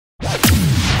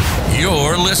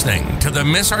You're listening to the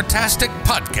Miss Artastic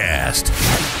podcast,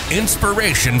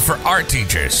 inspiration for art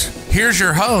teachers. Here's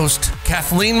your host,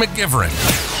 Kathleen McGivern.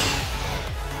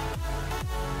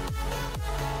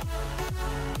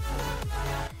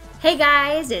 Hey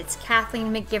guys, it's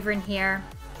Kathleen McGivern here.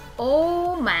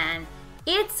 Oh man,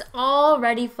 it's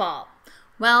already fall.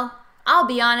 Well, I'll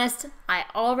be honest, I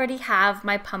already have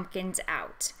my pumpkins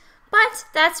out. But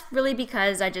that's really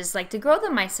because I just like to grow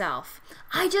them myself.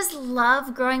 I just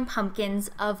love growing pumpkins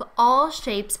of all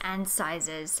shapes and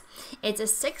sizes. It's a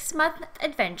 6-month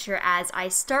adventure as I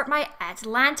start my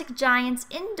Atlantic Giants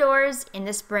indoors in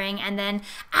the spring, and then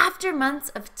after months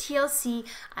of TLC,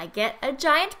 I get a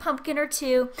giant pumpkin or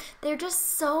two. They're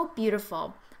just so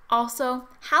beautiful. Also,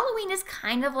 Halloween is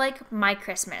kind of like my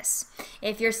Christmas.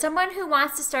 If you're someone who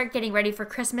wants to start getting ready for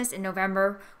Christmas in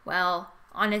November, well,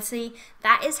 honestly,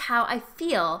 that is how I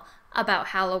feel about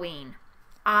Halloween.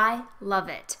 I love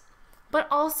it. But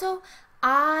also,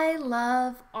 I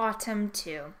love autumn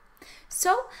too.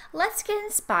 So let's get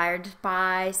inspired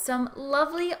by some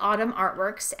lovely autumn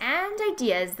artworks and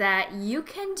ideas that you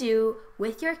can do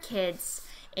with your kids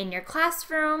in your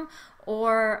classroom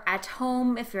or at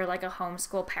home if you're like a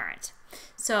homeschool parent.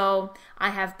 So I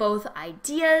have both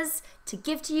ideas to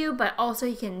give to you, but also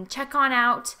you can check on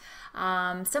out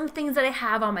some things that I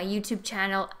have on my YouTube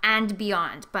channel and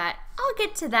beyond, but I'll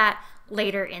get to that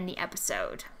later in the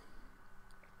episode.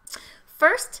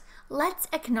 First, let's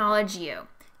acknowledge you.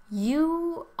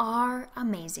 You are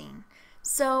amazing.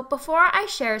 So before I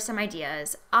share some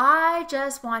ideas, I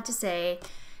just want to say,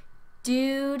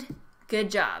 dude, good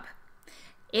job.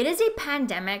 It is a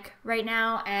pandemic right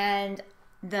now and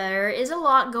there is a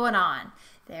lot going on.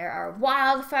 There are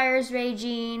wildfires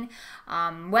raging.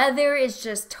 Weather is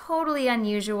just totally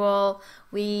unusual.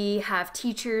 We have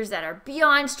teachers that are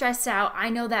beyond stressed out. I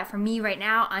know that for me right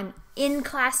now, I'm in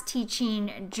class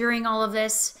teaching during all of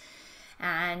this,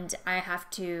 and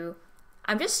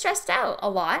I'm just stressed out a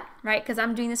lot, right? Because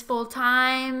I'm doing this full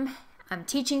time. I'm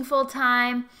teaching full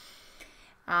time.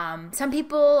 Some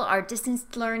people are distance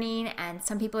learning and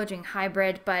some people are doing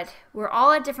hybrid, but we're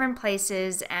all at different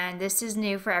places and this is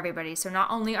new for everybody. So not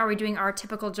only are we doing our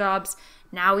typical jobs,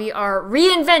 now we are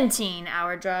reinventing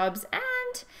our jobs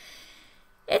and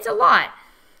it's a lot,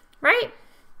 right?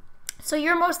 So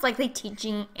you're most likely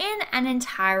teaching in an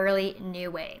entirely new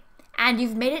way and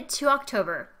you've made it to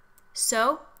October.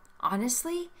 So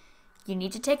honestly, you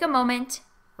need to take a moment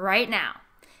right now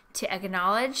to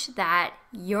acknowledge that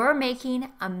you're making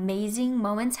amazing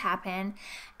moments happen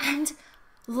and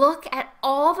look at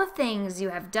all the things you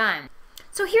have done.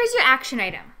 So here's your action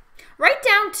item. Write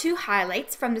down 2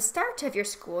 highlights from the start of your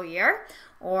school year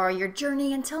or your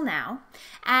journey until now,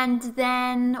 and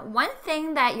then one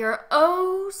thing that you're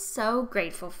oh so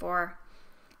grateful for.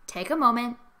 Take a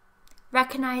moment,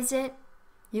 recognize it.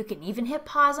 You can even hit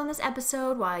pause on this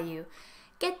episode while you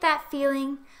get that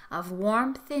feeling of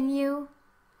warmth in you,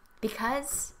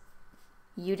 because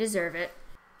you deserve it.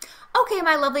 Okay,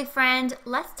 my lovely friend,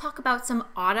 let's talk about some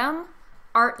autumn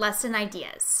art lesson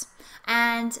ideas.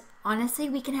 And honestly,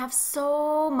 we can have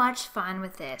so much fun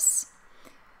with this.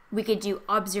 We could do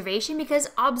observation because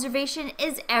observation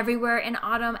is everywhere in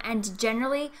autumn and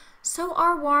generally so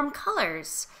are warm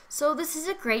colors. So this is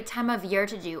a great time of year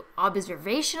to do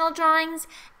observational drawings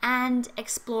and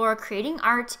explore creating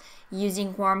art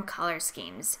using warm color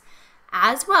schemes.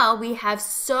 As well, we have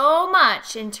so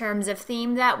much in terms of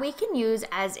theme that we can use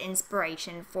as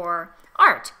inspiration for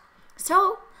art.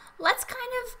 So let's kind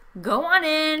of go on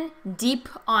in deep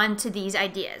onto these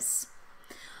ideas.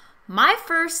 My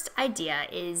first idea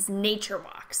is nature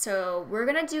walk. So we're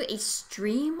gonna do a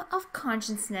stream of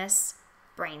consciousness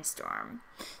brainstorm.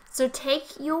 So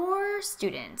take your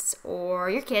students or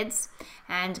your kids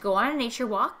and go on a nature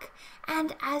walk.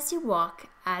 And as you walk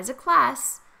as a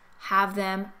class, have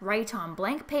them write on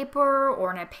blank paper or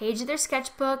on a page of their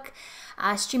sketchbook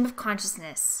a stream of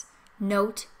consciousness,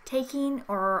 note-taking,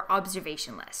 or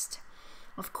observation list.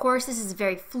 Of course, this is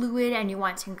very fluid and you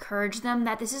want to encourage them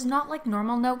that this is not like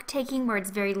normal note-taking where it's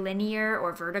very linear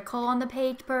or vertical on the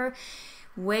paper.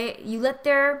 You let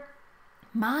their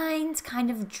minds kind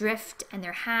of drift and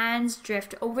their hands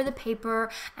drift over the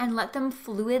paper and let them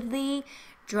fluidly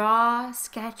draw,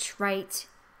 sketch, write,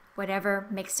 whatever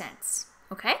makes sense,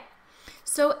 okay?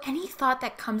 So any thought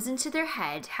that comes into their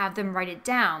head, have them write it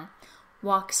down.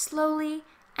 Walk slowly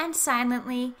and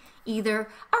silently, either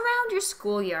around your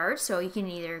schoolyard, so you can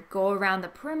either go around the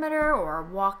perimeter or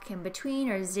walk in between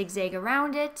or zigzag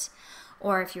around it.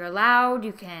 Or if you're allowed,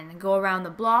 you can go around the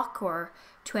block or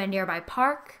to a nearby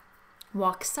park.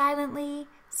 Walk silently,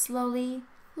 slowly,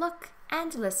 look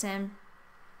and listen.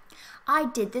 I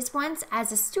did this once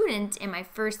as a student in my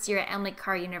first year at Emily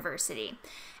Carr University,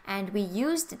 and we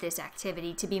used this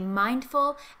activity to be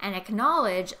mindful and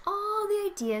acknowledge all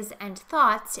the ideas and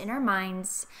thoughts in our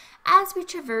minds as we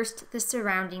traversed the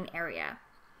surrounding area.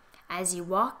 As you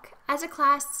walk as a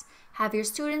class, have your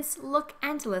students look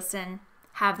and listen,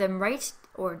 have them write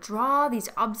or draw these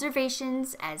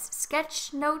observations as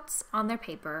sketch notes on their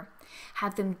paper,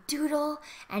 have them doodle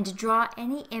and draw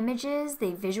any images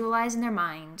they visualize in their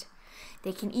mind.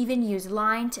 They can even use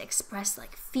line to express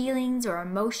like feelings or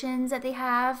emotions that they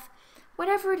have.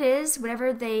 Whatever it is,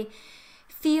 whatever they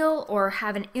feel or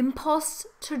have an impulse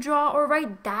to draw or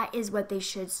write, that is what they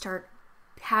should start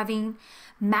having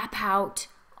map out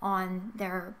on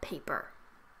their paper.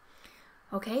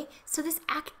 Okay, so this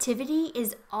activity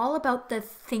is all about the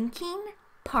thinking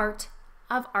part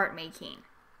of art making.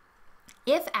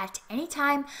 If at any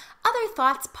time other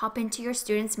thoughts pop into your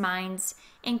students' minds,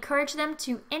 encourage them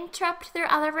to interrupt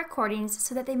their other recordings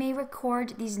so that they may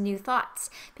record these new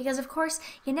thoughts. Because of course,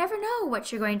 you never know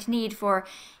what you're going to need for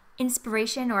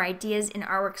inspiration or ideas in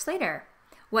artworks later.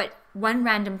 What one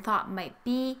random thought might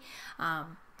be,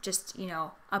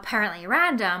 apparently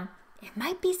random, it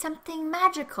might be something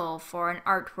magical for an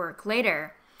artwork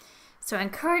later. So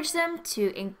encourage them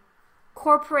to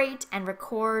incorporate and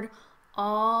record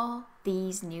all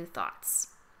these new thoughts.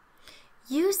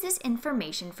 Use this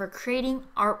information for creating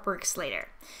artworks later.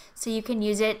 So you can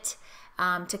use it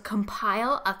to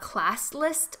compile a class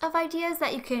list of ideas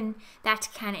that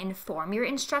can inform your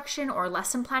instruction or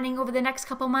lesson planning over the next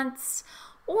couple months.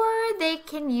 Or they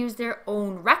can use their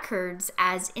own records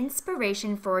as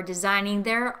inspiration for designing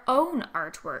their own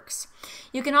artworks.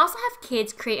 You can also have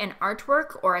kids create an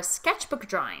artwork or a sketchbook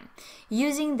drawing,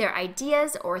 using their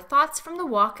ideas or thoughts from the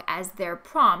walk as their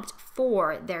prompt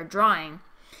for their drawing.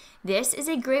 This is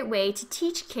a great way to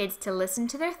teach kids to listen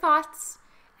to their thoughts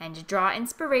and draw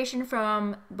inspiration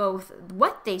from both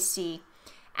what they see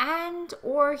and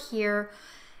or hear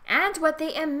and what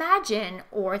they imagine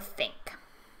or think.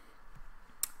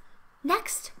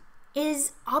 Next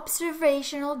is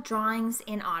observational drawings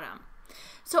in autumn.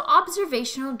 So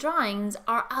observational drawings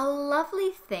are a lovely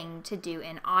thing to do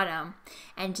in autumn,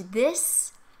 and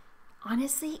this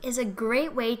honestly is a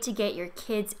great way to get your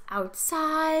kids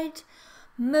outside,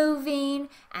 moving,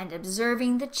 and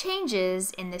observing the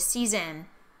changes in the season.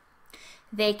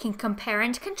 They can compare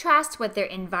and contrast what their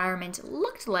environment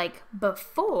looked like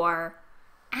before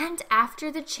and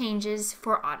after the changes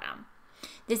for autumn.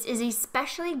 This is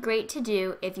especially great to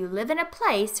do if you live in a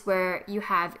place where you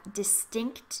have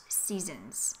distinct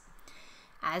seasons.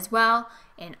 As well,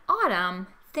 in autumn,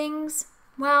 things,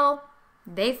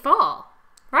 they fall,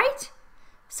 right?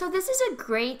 So this is a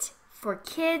great for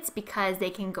kids because they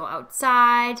can go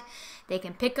outside, they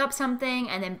can pick up something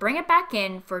and then bring it back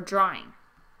in for drawing.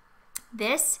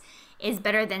 This is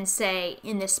better than, say,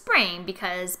 in the spring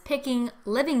because picking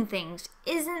living things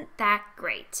isn't that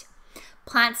great.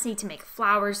 Plants need to make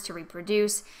flowers to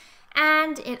reproduce,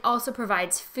 and it also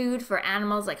provides food for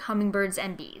animals like hummingbirds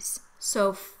and bees.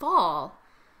 So fall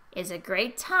is a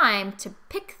great time to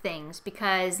pick things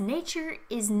because nature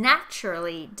is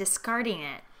naturally discarding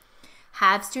it.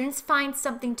 Have students find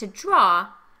something to draw,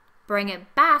 bring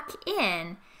it back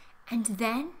in, and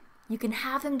then you can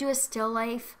have them do a still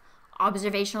life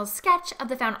observational sketch of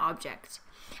the found object.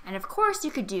 And of course, you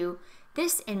could do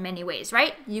this in many ways,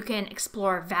 right? You can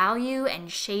explore value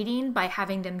and shading by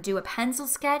having them do a pencil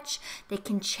sketch. They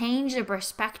can change their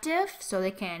perspective, so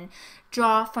they can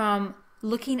draw from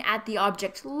looking at the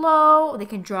object low. They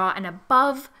can draw an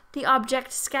above the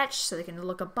object sketch, so they can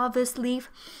look above this leaf,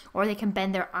 or they can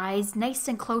bend their eyes nice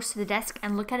and close to the desk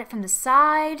and look at it from the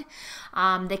side.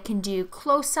 They can do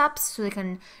close-ups, so they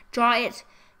can draw it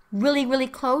really, really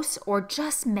close, or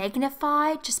just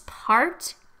magnify just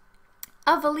part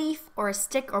of a leaf or a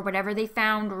stick or whatever they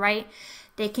found, right?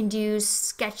 They can do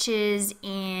sketches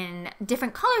in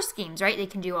different color schemes, right? They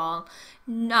can do all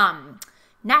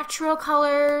natural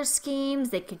color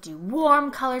schemes. They could do warm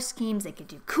color schemes. They could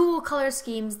do cool color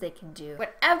schemes. They can do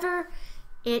whatever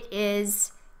it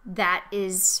is that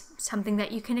is something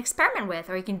that you can experiment with,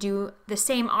 or you can do the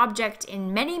same object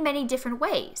in many, many different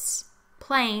ways,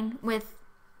 playing with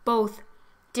both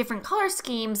different color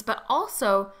schemes, but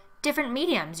also different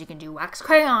mediums. You can do wax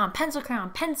crayon,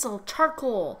 pencil,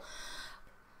 charcoal,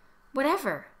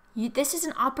 whatever. This is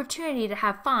an opportunity to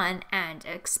have fun and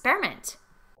experiment.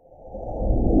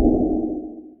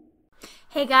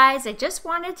 Hey guys, I just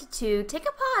wanted to take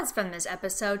a pause from this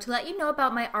episode to let you know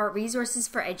about my art resources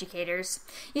for educators.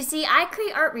 You see, I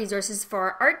create art resources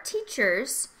for art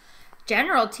teachers,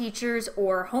 general teachers,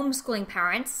 or homeschooling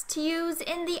parents to use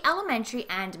in the elementary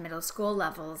and middle school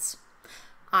levels.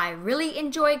 I really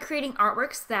enjoy creating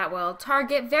artworks that will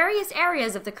target various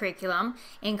areas of the curriculum,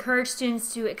 encourage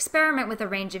students to experiment with a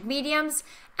range of mediums,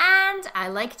 and I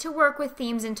like to work with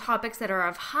themes and topics that are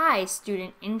of high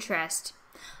student interest.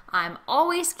 I'm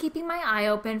always keeping my eye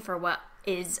open for what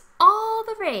is all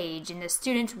the rage in the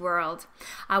student world.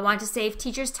 I want to save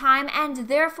teachers time, and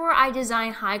therefore I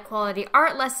design high-quality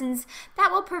art lessons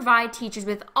that will provide teachers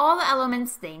with all the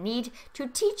elements they need to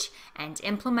teach and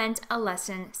implement a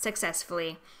lesson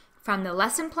successfully. From the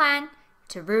lesson plan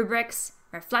to rubrics,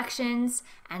 reflections,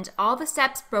 and all the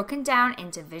steps broken down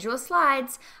into visual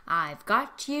slides, I've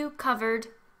got you covered.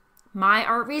 My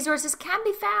art resources can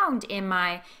be found in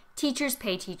my Teachers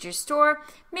Pay Teachers store,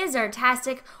 Ms.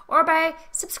 Artastic, or by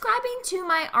subscribing to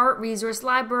my art resource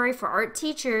library for art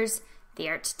teachers, the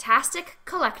Artastic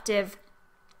Collective.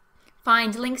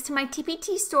 Find links to my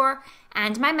TPT store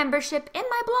and my membership in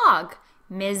my blog,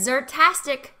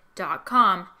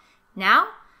 msartastic.com. Now,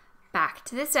 back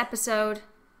to this episode.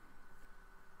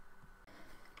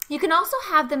 You can also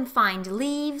have them find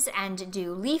leaves and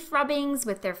do leaf rubbings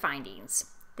with their findings.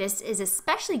 This is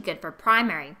especially good for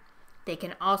primary. They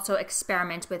can also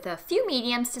experiment with a few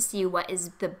mediums to see what is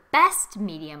the best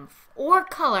medium or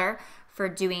color for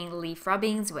doing leaf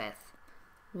rubbings with.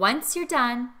 Once you're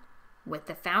done with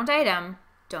the found item,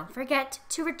 don't forget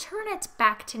to return it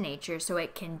back to nature so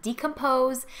it can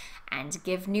decompose and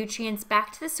give nutrients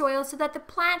back to the soil so that the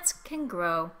plants can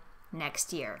grow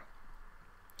next year.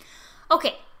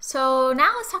 Okay, so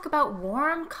now let's talk about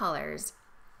warm colors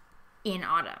in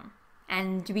autumn.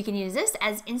 And we can use this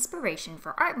as inspiration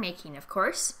for art making, of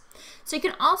course. So you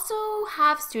can also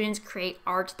have students create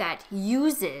art that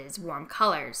uses warm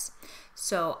colors.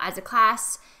 So as a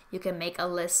class, you can make a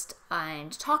list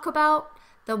and talk about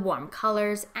the warm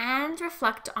colors and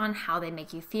reflect on how they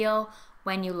make you feel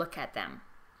when you look at them.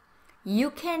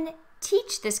 You can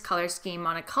teach this color scheme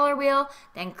on a color wheel,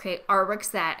 then create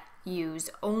artworks that use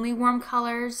only warm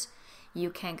colors.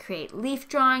 You can create leaf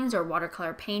drawings or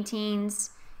watercolor paintings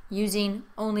using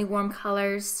only warm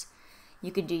colors. You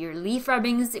could do your leaf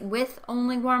rubbings with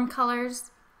only warm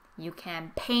colors. You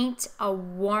can paint a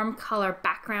warm color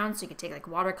background, so you could take like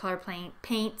watercolor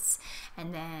paints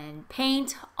and then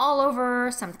paint all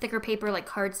over some thicker paper like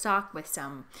cardstock with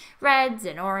some reds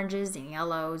and oranges and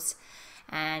yellows,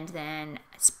 and then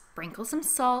sprinkle some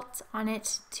salt on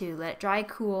it to let it dry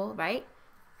cool, right?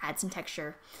 Add some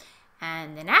texture.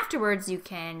 And then afterwards, you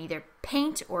can either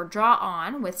paint or draw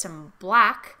on with some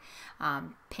black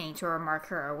paint or a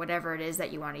marker or whatever it is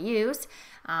that you want to use.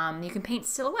 You can paint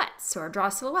silhouettes or draw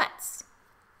silhouettes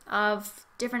of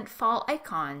different fall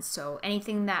icons. So any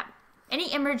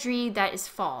imagery that is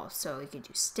fall. So you could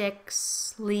do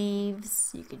sticks,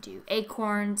 leaves, you could do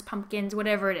acorns, pumpkins,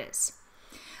 whatever it is.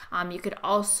 You could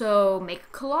also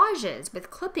make collages with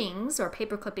clippings or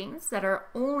paper clippings that are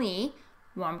only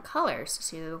warm colors.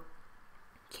 So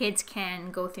kids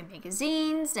can go through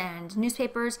magazines and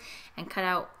newspapers and cut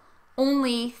out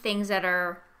only things that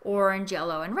are orange,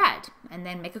 yellow, and red, and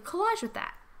then make a collage with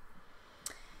that.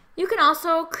 You can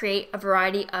also create a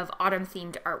variety of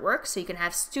autumn-themed artwork, so you can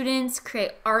have students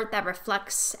create art that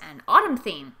reflects an autumn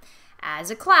theme. As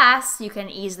a class, you can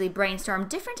easily brainstorm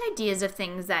different ideas of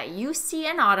things that you see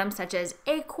in autumn, such as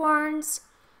acorns,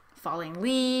 falling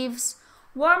leaves,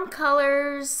 warm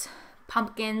colors,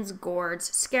 pumpkins,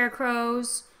 gourds,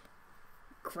 scarecrows,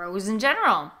 crows in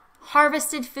general,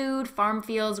 harvested food, farm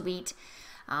fields, wheat,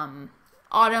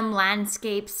 autumn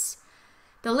landscapes.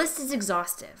 The list is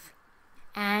exhaustive,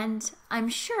 and I'm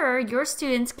sure your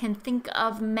students can think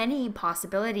of many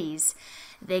possibilities.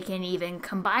 They can even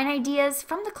combine ideas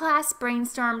from the class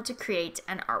brainstorm to create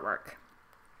an artwork.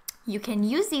 You can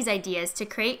use these ideas to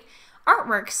create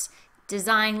artworks,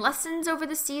 design lessons over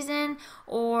the season,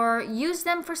 or use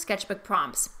them for sketchbook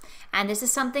prompts. And this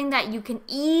is something that you can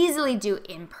easily do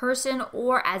in person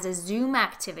or as a Zoom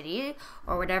activity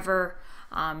or whatever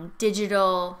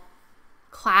digital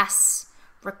class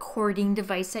recording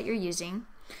device that you're using.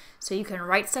 So you can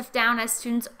write stuff down as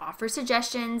students offer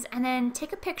suggestions, and then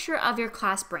take a picture of your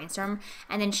class brainstorm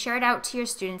and then share it out to your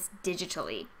students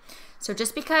digitally. So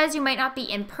just because you might not be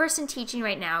in person teaching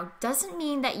right now doesn't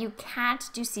mean that you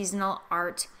can't do seasonal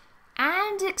art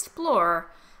and explore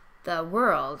the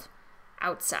world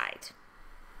outside.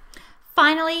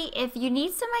 Finally, if you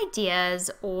need some ideas,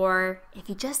 or if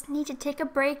you just need to take a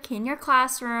break in your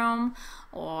classroom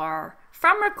or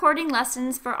from recording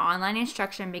lessons for online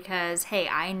instruction, because hey,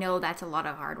 I know that's a lot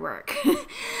of hard work.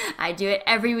 I do it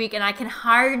every week and I can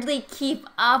hardly keep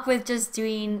up with just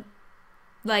doing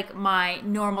like my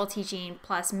normal teaching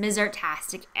plus Ms.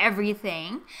 Artastic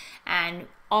everything, and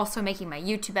also making my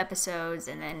YouTube episodes,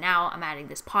 and then now I'm adding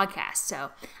this podcast. So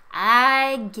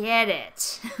I get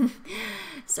it.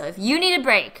 So if you need a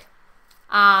break,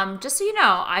 just so you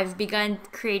know, I've begun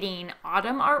creating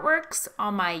autumn artworks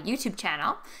on my YouTube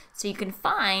channel. So you can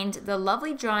find the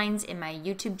lovely drawings in my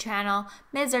YouTube channel,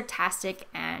 Ms. Artastic,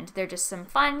 and they're just some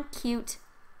fun, cute,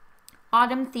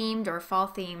 autumn-themed or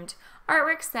fall-themed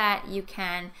artworks that you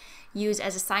can use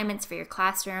as assignments for your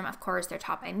classroom. Of course, they're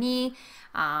taught by me.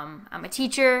 I'm a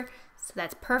teacher, so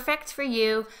that's perfect for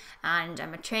you. And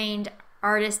I'm a trained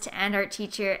artist and art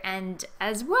teacher, and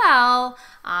as well,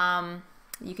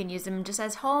 you can use them just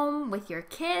as home with your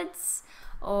kids,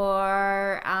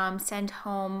 or send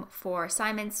home for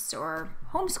assignments or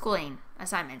homeschooling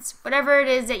assignments. Whatever it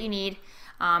is that you need,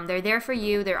 they're there for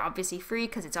you. They're obviously free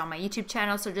because it's on my YouTube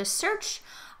channel. So just search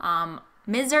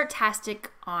Ms.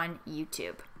 Artastic on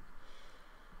YouTube.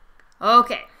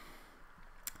 Okay.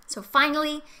 So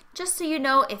finally, just so you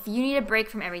know, if you need a break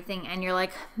from everything and you're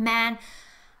like, man,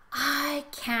 I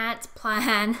can't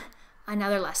plan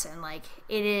another lesson. Like,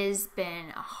 it has been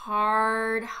a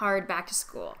hard back to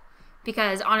school,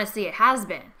 because honestly it has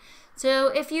been. So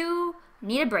if you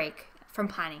need a break from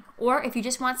planning, or if you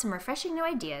just want some refreshing new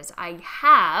ideas, I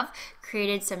have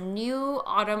created some new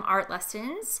autumn art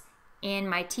lessons in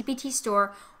my TPT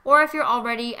store. Or if you're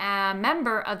already a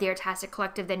member of the Artastic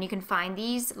Collective, then you can find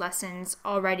these lessons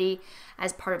already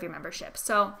as part of your membership.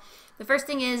 So the first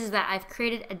thing is that I've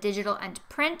created a digital and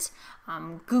print,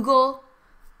 Google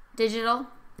Digital,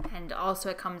 and also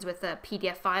it comes with a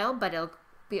PDF file, but it'll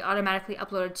be automatically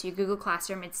uploaded to your Google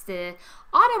Classroom. It's the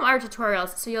autumn art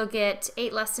tutorials, so you'll get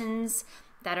 8 lessons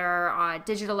that are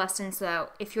digital lessons. So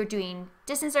if you're doing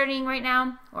distance learning right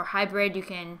now or hybrid, you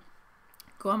can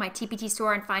go on my TPT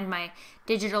store and find my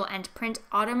digital and print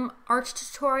autumn art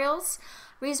tutorials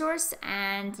resource,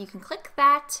 and you can click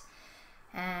that,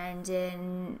 and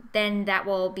then that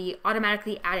will be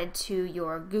automatically added to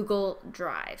your Google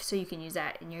Drive, so you can use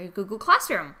that in your Google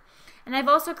Classroom. And I've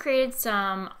also created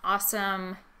some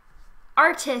awesome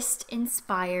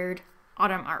artist-inspired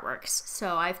autumn artworks.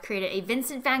 So I've created a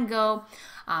Vincent van Gogh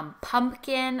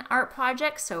pumpkin art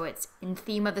project, so it's in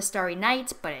theme of the Starry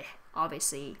Night, but it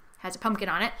obviously has a pumpkin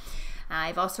on it.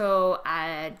 I've also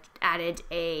added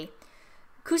a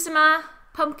Kusama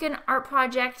pumpkin art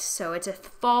project, so it's a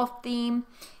fall theme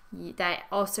that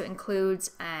also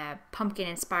includes a pumpkin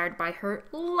inspired by her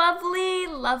lovely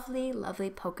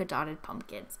polka dotted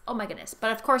pumpkins. Oh my goodness.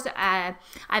 But of course,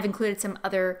 I've included some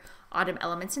other autumn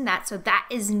elements in that, so that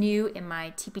is new in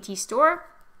my TPT store.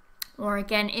 Or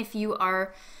again, if you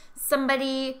are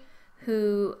somebody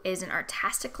who is an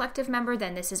Artastic Collective member,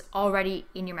 then this is already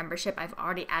in your membership. I've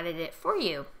already added it for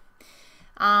you.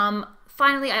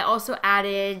 Finally, I also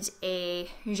added a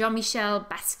Jean-Michel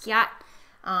Basquiat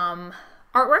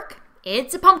artwork.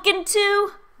 It's a pumpkin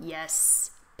too.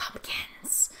 Yes,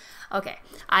 pumpkins. Okay,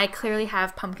 I clearly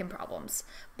have pumpkin problems.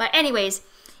 But anyways,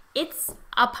 it's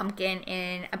a pumpkin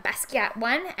in a Basquiat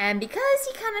one, and because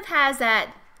he kind of has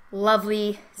that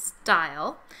lovely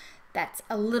style that's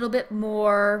a little bit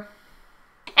more...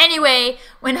 Anyway,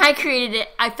 when I created it,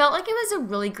 I felt like it was a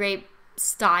really great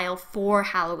style for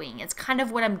Halloween. It's kind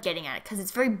of what I'm getting at, because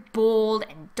it's very bold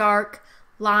and dark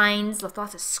lines with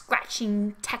lots of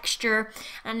scratching texture.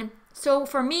 And so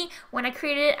for me, when I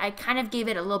created it, I kind of gave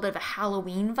it a little bit of a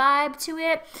Halloween vibe to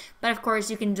it. But of course,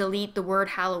 you can delete the word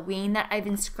Halloween that I've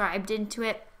inscribed into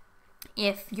it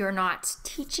if you're not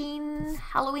teaching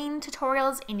Halloween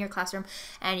tutorials in your classroom,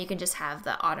 and you can just have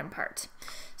the autumn part.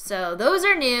 So those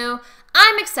are new.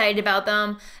 I'm excited about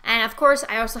them. And of course,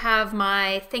 I also have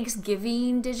my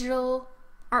Thanksgiving digital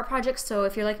art projects. So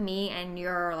if you're like me and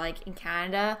you're like in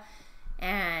Canada,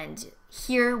 and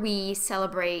here we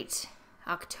celebrate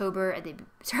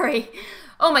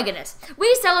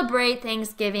we celebrate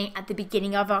Thanksgiving at the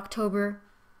beginning of October.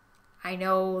 I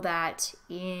know that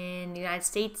in the United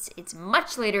States, it's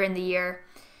much later in the year,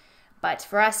 but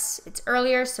for us, it's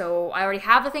earlier. So I already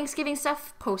have the Thanksgiving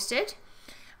stuff posted.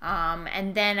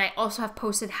 And then I also have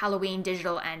posted Halloween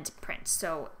digital and print.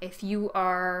 So if you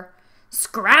are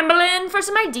scrambling for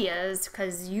some ideas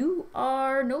because you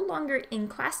are no longer in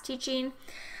class teaching,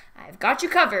 I've got you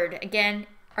covered. Again,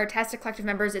 Artastic Collective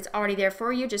members, it's already there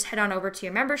for you. Just head on over to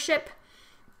your membership,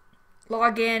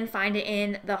 log in, find it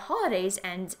in the holidays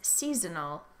and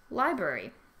seasonal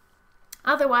library.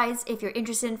 Otherwise, if you're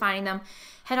interested in finding them,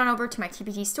 head on over to my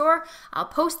TPT store. I'll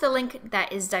post the link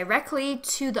that is directly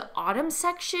to the autumn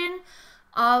section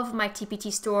of my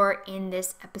TPT store in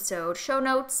this episode show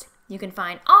notes. You can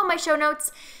find all my show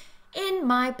notes in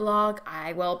my blog.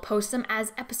 I will post them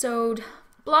as episode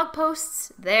blog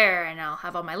posts there, and I'll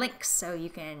have all my links so you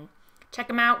can check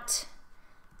them out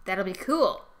That'll be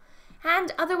cool.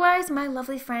 And otherwise, my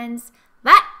lovely friends,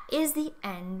 that is the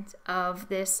end of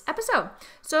this episode.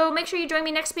 So make sure you join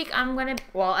me next week.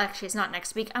 Actually, it's not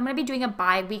next week. I'm going to be doing a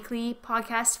bi-weekly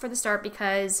podcast for the start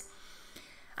because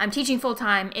I'm teaching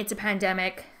full-time. It's a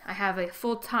pandemic. I have a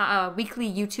full-time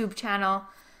weekly YouTube channel,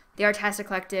 the Artastic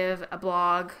Collective, a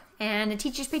blog, and a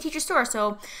Teachers Pay Teacher store.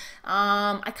 So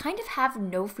I kind of have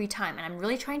no free time, and I'm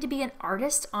really trying to be an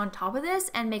artist on top of this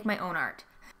and make my own art.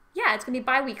 Yeah, it's going to be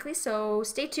bi-weekly, so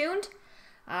stay tuned.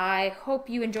 I hope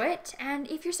you enjoy it. And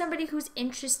if you're somebody who's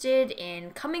interested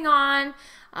in coming on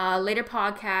a later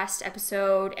podcast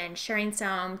episode and sharing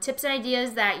some tips and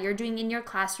ideas that you're doing in your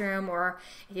classroom, or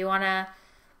if you want to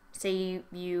say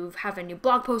you have a new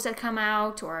blog post that come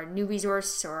out or a new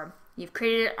resource, or you've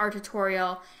created an art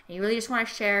tutorial and you really just want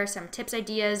to share some tips,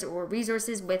 ideas, or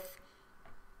resources with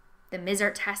the Ms.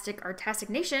 Artastic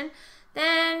Nation,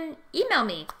 then email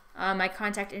me. My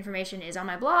contact information is on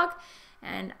my blog,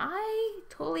 and I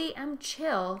totally am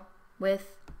chill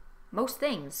with most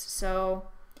things. So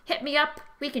hit me up.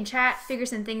 We can chat, figure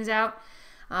some things out.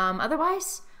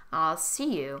 Otherwise, I'll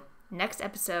see you next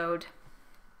episode.